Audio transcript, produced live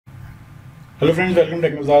Hello friends, welcome to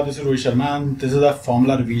Technozar. This is Rohit Sharma and this is our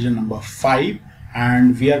formula revision number 5,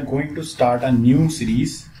 and we are going to start a new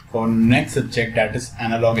series for next subject, that is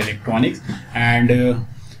analog electronics. And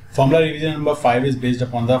formula revision number 5 is based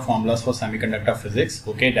upon the formulas for semiconductor physics,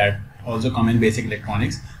 okay, that also come in basic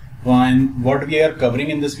electronics. And what we are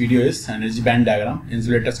covering in this video is energy band diagram,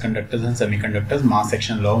 insulators, conductors and semiconductors, mass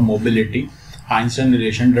action law, mobility, Einstein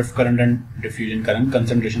Relation, drift current and diffusion current,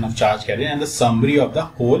 concentration of charge carrier, and the summary of the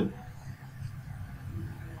whole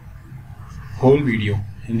video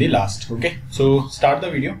in the last. Okay, so start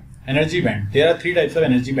the video. Energy band. There are three types of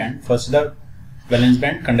energy band. First, the valence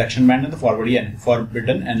band, conduction band, and the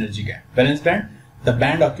forbidden energy gap. Valence band, the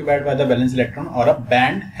band occupied by the valence electron or a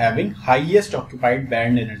band having highest occupied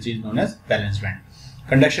band energy is known as valence band.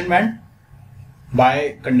 Conduction band,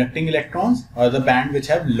 by conducting electrons, or the band which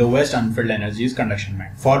have lowest unfilled energy is conduction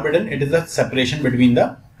band. Forbidden, it is the separation between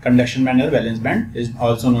the conduction band and the valence band, is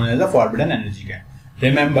also known as the forbidden energy gap.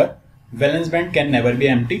 Remember, valence band can never be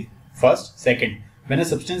empty. First. Second, when a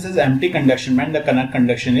substance has empty conduction band, the current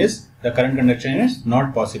conduction is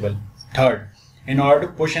not possible. Third, in order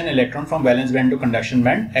to push an electron from valence band to conduction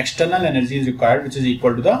band, external energy is required, which is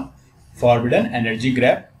equal to the forbidden energy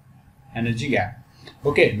gap.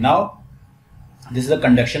 Okay, now this is the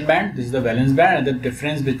conduction band, this is the valence band, and the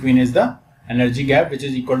difference between is the energy gap, which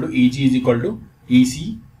is equal to Eg is equal to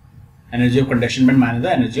ECE, energy of conduction band minus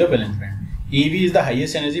the energy of valence band. EV is the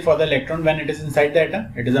highest energy for the electron when it is inside the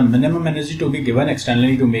atom. It is a minimum energy to be given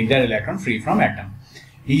externally to make that electron free from atom.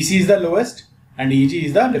 EC is the lowest, and EG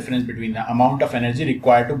is the difference between the amount of energy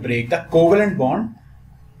required to break the covalent bond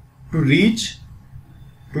to reach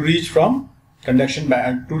from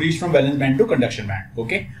valence band to conduction band,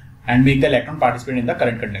 okay, and make the electron participate in the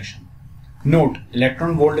current conduction. Note,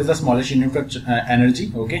 electron volt is the smallest unit of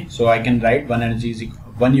energy, okay, so I can write 1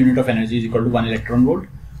 unit of energy is equal to 1 electron volt.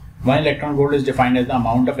 1 electron volt is defined as the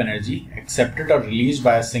amount of energy accepted or released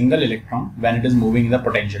by a single electron when it is moving in the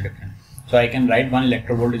potential difference. So I can write 1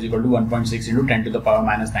 electron volt is equal to 1.6 into 10 to the power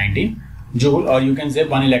minus 19 joule, or you can say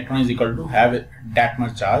 1 electron is equal to have that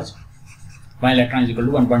much charge. 1 electron is equal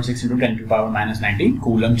to 1.6 into 10 to the power minus 19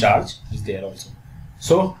 coulomb charge is there also.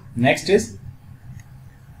 So next is,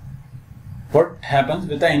 what happens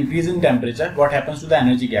with the increase in temperature? What happens to the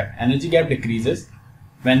energy gap? Energy gap decreases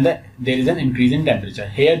when there is an increase in temperature.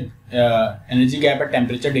 Here energy gap at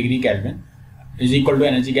temperature degree Kelvin is equal to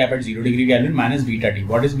energy gap at 0 degree Kelvin minus beta T.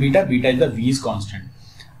 What is beta? Beta is the V's constant.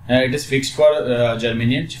 It is fixed for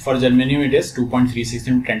germanium. For germanium it is 2.36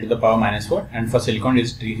 into 10 to the power minus 4, and for silicon it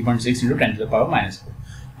is 3.6 into 10 to the power minus 4.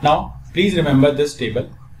 Now please remember this table.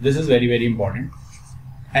 This is very important.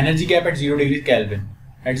 Energy gap at 0 degree Kelvin.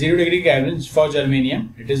 At 0 degree Kelvin for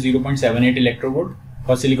germanium it is 0.78 electrovolt.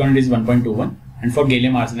 For silicon it is 1.21. And for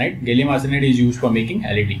gallium arsenide is used for making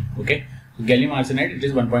LED. Okay, so gallium arsenide it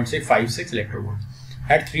is 1.56 electrovolts.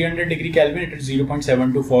 At 300 degree Kelvin it is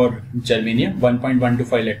 0.72 for germanium,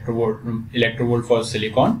 1.125 electrovolt for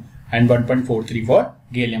silicon, and 1.43 for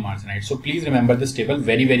gallium arsenide. So please remember this table,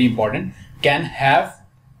 very important. Can have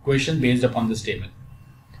questions based upon this table.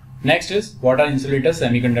 Next is, what are insulators,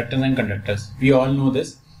 semiconductors and conductors? We all know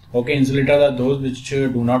this. Okay, insulators are those which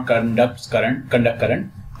do not conduct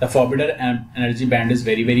current. The forbidden energy band is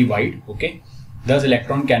very wide, okay. Thus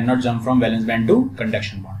electron cannot jump from valence band to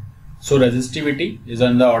conduction bond. So resistivity is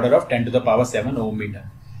on the order of 10 to the power 7 ohm meter.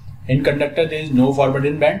 In conductor there is no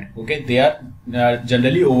forbidden band, okay. They are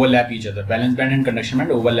generally overlap each other. Valence band and conduction band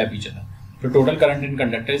overlap each other. So total current in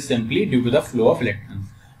conductor is simply due to the flow of electrons.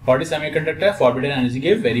 For the semiconductor, forbidden energy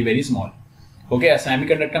gap very small. Okay, a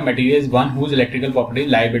semiconductor material is one whose electrical properties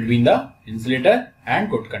lie between the insulator and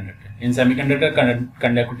good conductor. In semiconductor,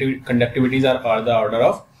 conductivities are the order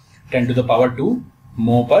of 10 to the power 2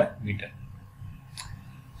 mho per meter.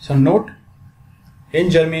 So note, in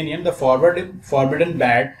germanium the forbidden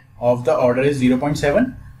band of the order is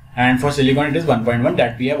 0.7, and for silicon it is 1.1,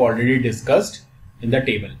 that we have already discussed in the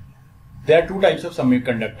table. There are two types of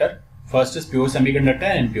semiconductor. First is pure semiconductor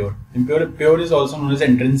and impure. Pure is also known as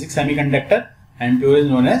intrinsic semiconductor, and pure is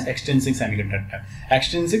known as extrinsic semiconductor.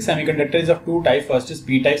 Extrinsic semiconductor is of two types. First is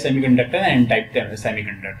p-type semiconductor and n-type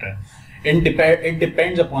semiconductor. It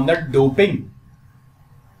depends upon the doping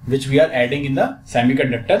which we are adding in the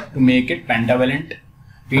semiconductor to make it pentavalent.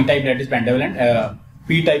 P-type, that is pentavalent.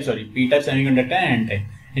 P-type semiconductor and n-type.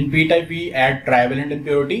 In p-type we add trivalent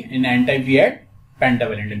impurity. In n-type we add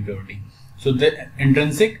pentavalent impurity. So the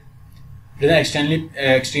intrinsic is an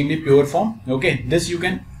extremely pure form. Okay, this you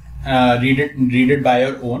can read it by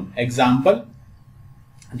your own. Example,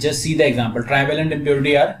 just see the example. Trivalent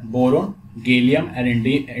impurity are boron, gallium and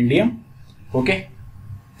indium. Okay,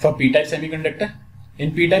 for p-type semiconductor.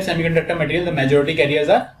 In p-type semiconductor material, the majority carriers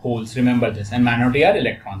are holes, remember this, and minority are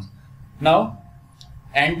electrons. Now,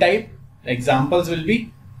 n-type examples will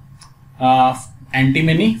be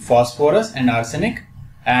antimony, phosphorus and arsenic,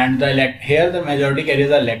 and here the majority carriers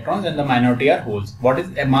are electrons and the minority are holes. What is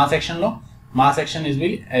a mass action law? Mass action is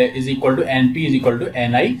equal to Np is equal to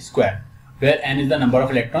Ni square, where N is the number of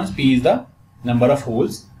electrons, P is the number of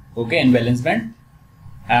holes, okay, in valence band,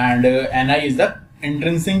 and Ni is the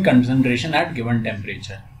intrinsic concentration at given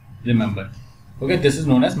temperature, remember. Okay, this is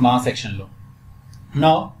known as mass action law.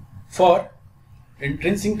 Now, for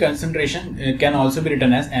intrinsic concentration can also be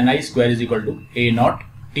written as Ni square is equal to A naught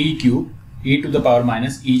T cube e to the power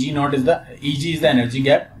minus Eg naught is the energy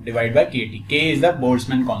gap divided by Kt. K is the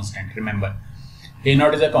Boltzmann constant, remember. A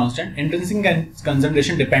naught is a constant. Intrinsic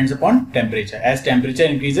concentration depends upon temperature. As temperature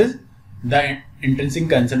increases, the intrinsic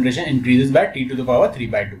concentration increases by T to the power 3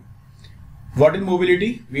 by 2. What is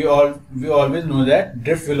mobility? We always know that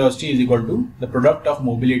drift velocity is equal to the product of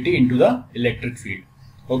mobility into the electric field.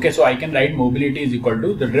 Okay, so I can write mobility is equal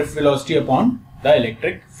to the drift velocity upon the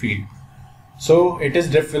electric field. So it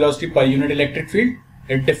is drift velocity per unit electric field.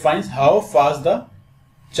 It defines how fast the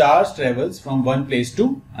charge travels from one place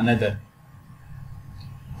to another.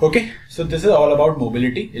 Okay, so this is all about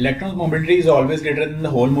mobility. Electron's mobility is always greater than the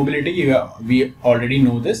hole mobility. We already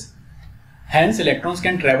know this. Hence, electrons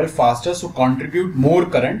can travel faster, so contribute more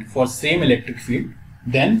current for same electric field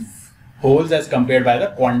than holes as compared by the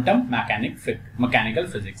quantum mechanical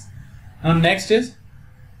physics. Now, next is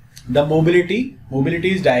the mobility.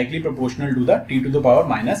 Mobility is directly proportional to the T to the power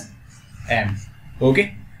minus m.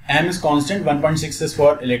 Okay, m is constant. 1.6 is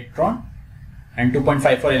for electron and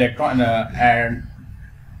 2.5 for electron, and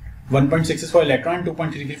 1.6 is for electron and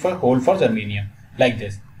 2.33 for hole for germanium, like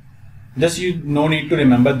this. Just no need to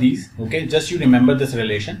remember these, okay, just you remember this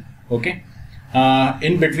relation, okay.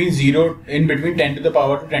 In between 10 to the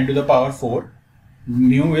power to 10 to the power 4,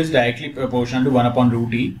 mu is directly proportional to 1 upon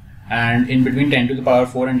root E, and in between 10 to the power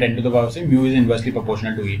 4 and 10 to the power 6, mu is inversely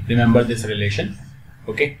proportional to E. Remember this relation,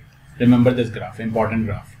 okay. Remember this graph, important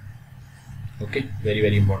graph, okay, very,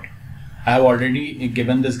 very important. I have already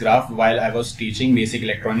given this graph while I was teaching basic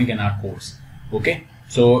electronic in our course, okay.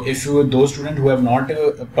 So if those students who have not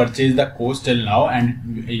purchased the course till now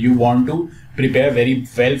and you want to prepare very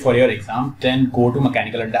well for your exam, then go to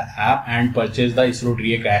Mechanical Adda app and purchase the ISRO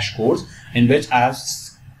Tria crash course, in which I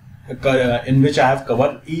have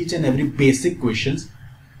covered each and every basic questions,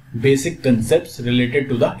 basic concepts related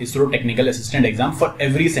to the ISRO Technical Assistant exam for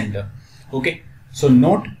every center. Okay. So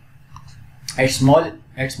note, at smaller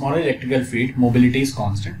electrical field, mobility is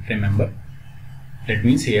constant. Remember. That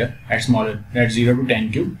means here at 0 to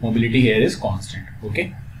 10 cube, mobility here is constant.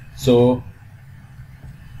 Okay, so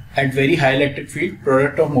at very high electric field,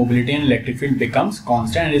 product of mobility and electric field becomes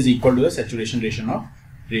constant and is equal to the saturation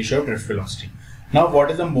ratio of drift velocity. Now,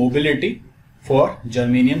 what is the mobility for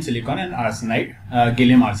germanium, silicon, and arsenide,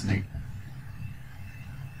 gallium arsenide?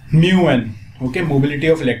 Mu n. Okay, mobility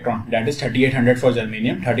of electron, that is 3800 for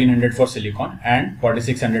germanium, 1300 for silicon, and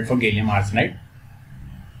 4600 for gallium arsenide.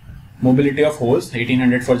 Mobility of holes,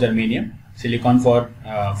 1800 for germanium, silicon for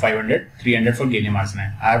 500, 300 for gallium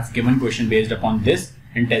arsenide. I have given question based upon this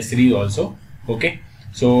in test series also. Okay,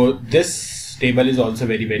 so this table is also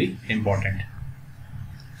very, very important.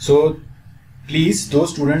 So please,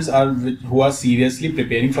 those students who are seriously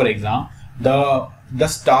preparing for exam, the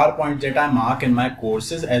star points that I mark in my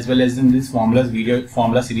courses as well as in this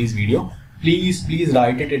formula series video, please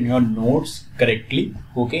write it in your notes correctly,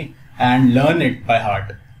 okay, and learn it by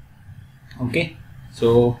heart. Okay,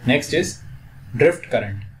 so next is drift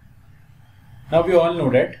current. Now we all know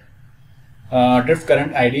that drift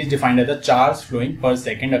current ID is defined as the charge flowing per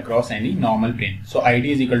second across any normal plane. So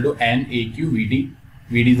ID is equal to N AQ VD.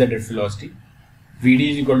 VD is the drift velocity. VD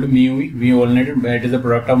is equal to mu V. We all know it is the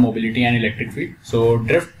product of mobility and electric field. So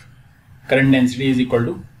drift current density is equal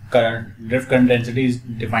to drift current density is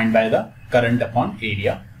defined by the current upon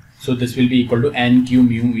area. So this will be equal to NQ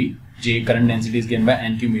mu V. J current density is given by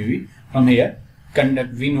NQ mu V. From here,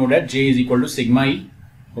 we know that J is equal to sigma E.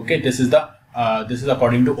 Okay, this is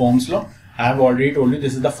according to Ohm's law. I have already told you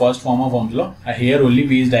this is the first form of Ohm's law. Here only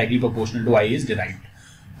V is directly proportional to I is derived.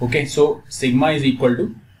 Okay, so sigma is equal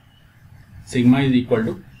to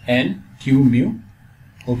N Q mu.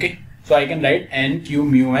 Okay, so I can write N Q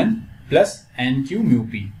mu N plus N Q mu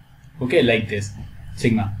P. Okay, like this,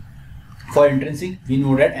 sigma. For intrinsic, we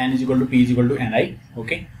know that N is equal to P is equal to Ni.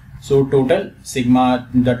 Okay. So total sigma,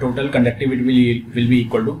 the total conductivity will be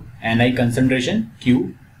equal to Ni concentration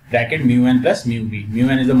Q bracket mu n plus mu v. Mu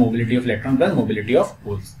n is the mobility of electron plus mobility of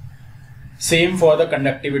holes. Same for the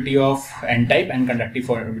conductivity of n-type and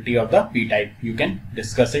conductivity of the p-type. You can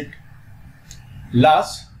discuss it.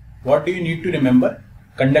 Last, what do you need to remember?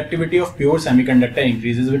 Conductivity of pure semiconductor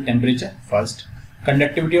increases with temperature. First,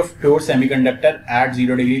 conductivity of pure semiconductor at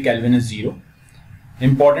 0 degree Kelvin is 0.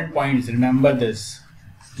 Important points, remember this.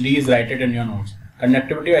 Please write it in your notes.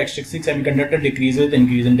 Conductivity of extrinsic semiconductor decreases with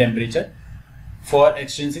increase in temperature. For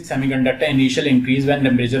extrinsic semiconductor, initial increase when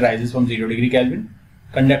temperature rises from 0 degree Kelvin.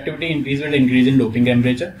 Conductivity increase with increase in doping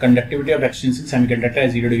temperature. Conductivity of extrinsic semiconductor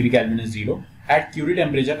at 0 degree Kelvin is 0. At Curie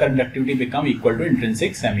temperature, conductivity become equal to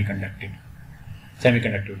intrinsic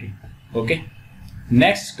semiconductivity. Okay.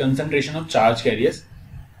 Next, concentration of charge carriers.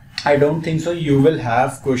 I don't think so you will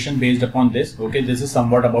have questions based upon this. Okay, this is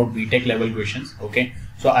somewhat about BTech level questions. Okay,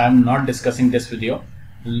 so I am not discussing this with you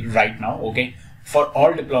right now. Okay, for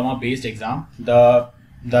all diploma based exam, the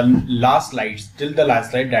last slides, till the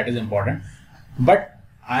last slide, that is important. But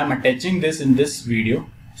I am attaching this in this video,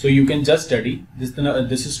 so you can just study this.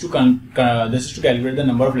 This is to calculate the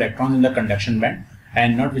number of electrons in the conduction band,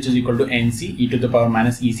 and not which is equal to NC e to the power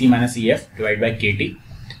minus EC minus EF divided by KT.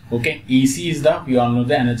 Okay, EC is we all know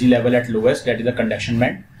the energy level at lowest, that is the conduction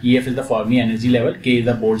band. EF is the Fermi energy level, K is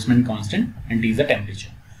the Boltzmann constant, and T is the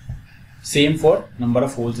temperature. Same for number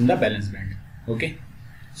of holes in the valence band. Okay,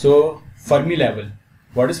 so Fermi level.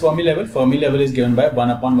 What is Fermi level? Fermi level is given by 1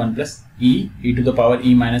 upon 1 plus e to the power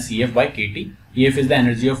E minus EF by KT. EF is the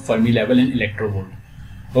energy of Fermi level in electrovolt.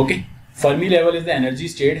 Okay, Fermi level is the energy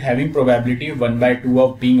state having probability 1 by 2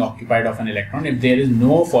 of being occupied of an electron if there is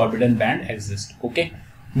no forbidden band exists. Okay,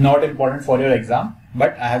 not important for your exam,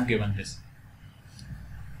 but I have given this.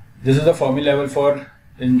 This is the Fermi level for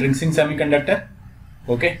intrinsic semiconductor.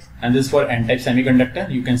 Okay, and this is for n-type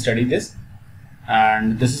semiconductor. You can study this,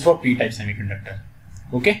 and this is for p-type semiconductor.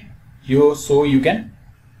 Okay, so you can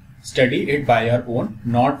study it by your own.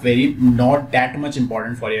 Not that much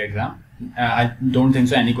important for your exam. I don't think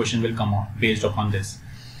so any question will come on based upon this.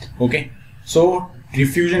 Okay, so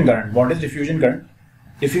diffusion current. What is diffusion current?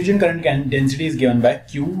 Diffusion current density is given by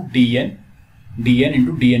Q dn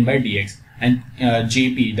into dn by dx, and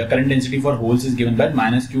Jp, the current density for holes, is given by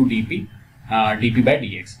minus Q dp dp by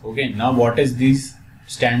dx. Okay, now what is this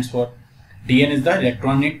stands for? Dn is the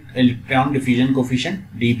electron diffusion coefficient,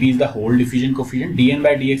 dp is the hole diffusion coefficient, dn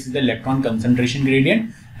by dx is the electron concentration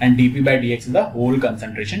gradient, and dp by dx is the hole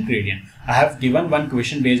concentration gradient. I have given one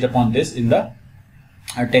question based upon this in the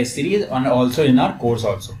test series and also in our course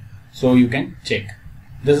also, so you can check.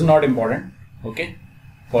 This is not important, okay,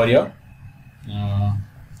 for your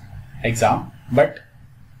exam. But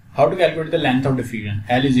how to calculate the length of diffusion?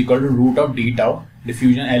 L is equal to root of d tau.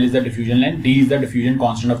 Diffusion, L is the diffusion length, d is the diffusion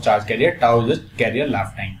constant of charge carrier, tau is the carrier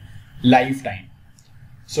lifetime.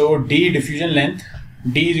 So d diffusion length,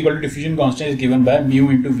 d is equal to diffusion constant is given by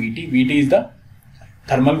mu into Vt. Vt is the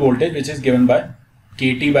thermal voltage which is given by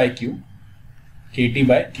Kt by Q.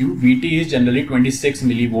 Vt is generally 26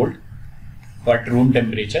 millivolt at room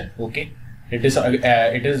temperature. Okay,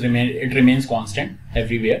 it remains constant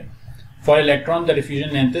everywhere. For electron, the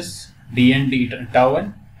diffusion length is dn tau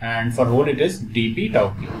n, and for hole it is dp tau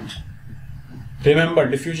p. Remember,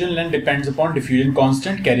 diffusion length depends upon diffusion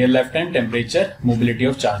constant, carrier lifetime, temperature, mobility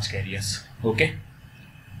of charge carriers. Okay,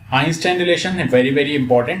 Einstein relation is very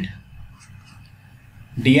important.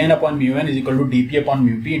 dn upon mu n is equal to dp upon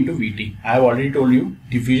mu p into Vt. I have already told you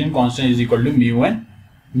diffusion constant is equal to mu n,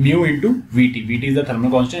 mu into Vt. Vt is the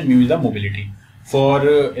thermal constant, mu is the mobility. For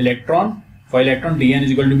electron dn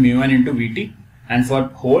is equal to mu n into Vt, and for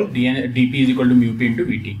hole dp is equal to mu p into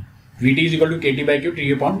Vt. Vt is equal to Kt by Q,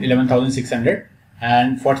 3 upon 11,600,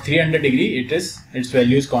 and for 300 degree its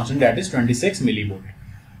value is constant, that is 26 millivolt.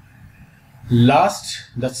 Last,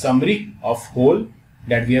 the summary of hole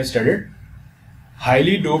that we have studied.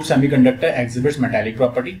 Highly doped semiconductor exhibits metallic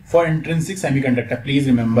property. For intrinsic semiconductor, please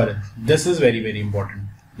remember, this is very important.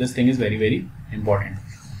 This thing is very important.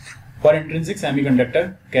 For intrinsic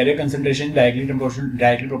semiconductor, carrier concentration is directly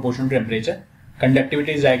proportional to temperature.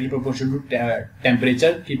 Conductivity is directly proportional to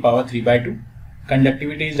temperature की power 3 by 2.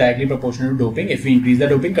 Conductivity is directly proportional to doping. If we increase the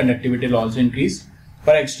doping, conductivity will also increase.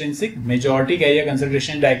 For extrinsic, majority carrier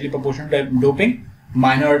concentration is directly proportional to doping.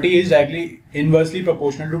 Minority is directly inversely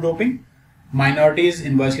proportional to doping. Minority is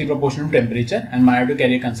inversely proportional to temperature, and minority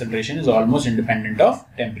carrier concentration is almost independent of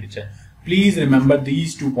temperature. Please remember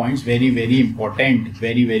these 2 points, very important,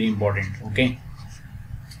 very important.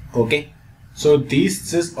 Okay. So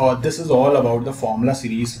this is all about the formula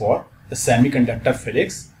series for the semiconductor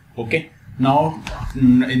physics. Okay. Now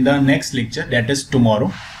in the next lecture, that is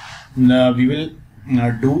tomorrow, we will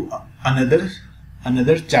do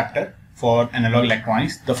another chapter for analog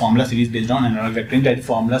electronics, the formula series based on analog electronics, that is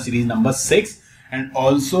formula series number 6. And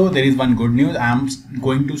also there is one good news, I am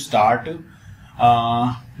going to start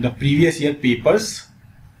the previous year papers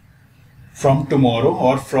from tomorrow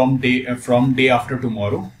or from day after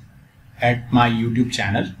tomorrow at my YouTube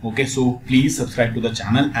channel. Okay, so please subscribe to the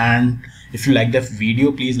channel, and if you like the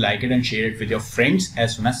video, please like it and share it with your friends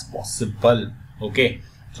as soon as possible. Okay,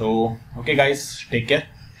 so okay guys, take care,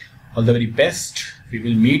 all the very best. We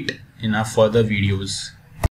will meet in our further videos.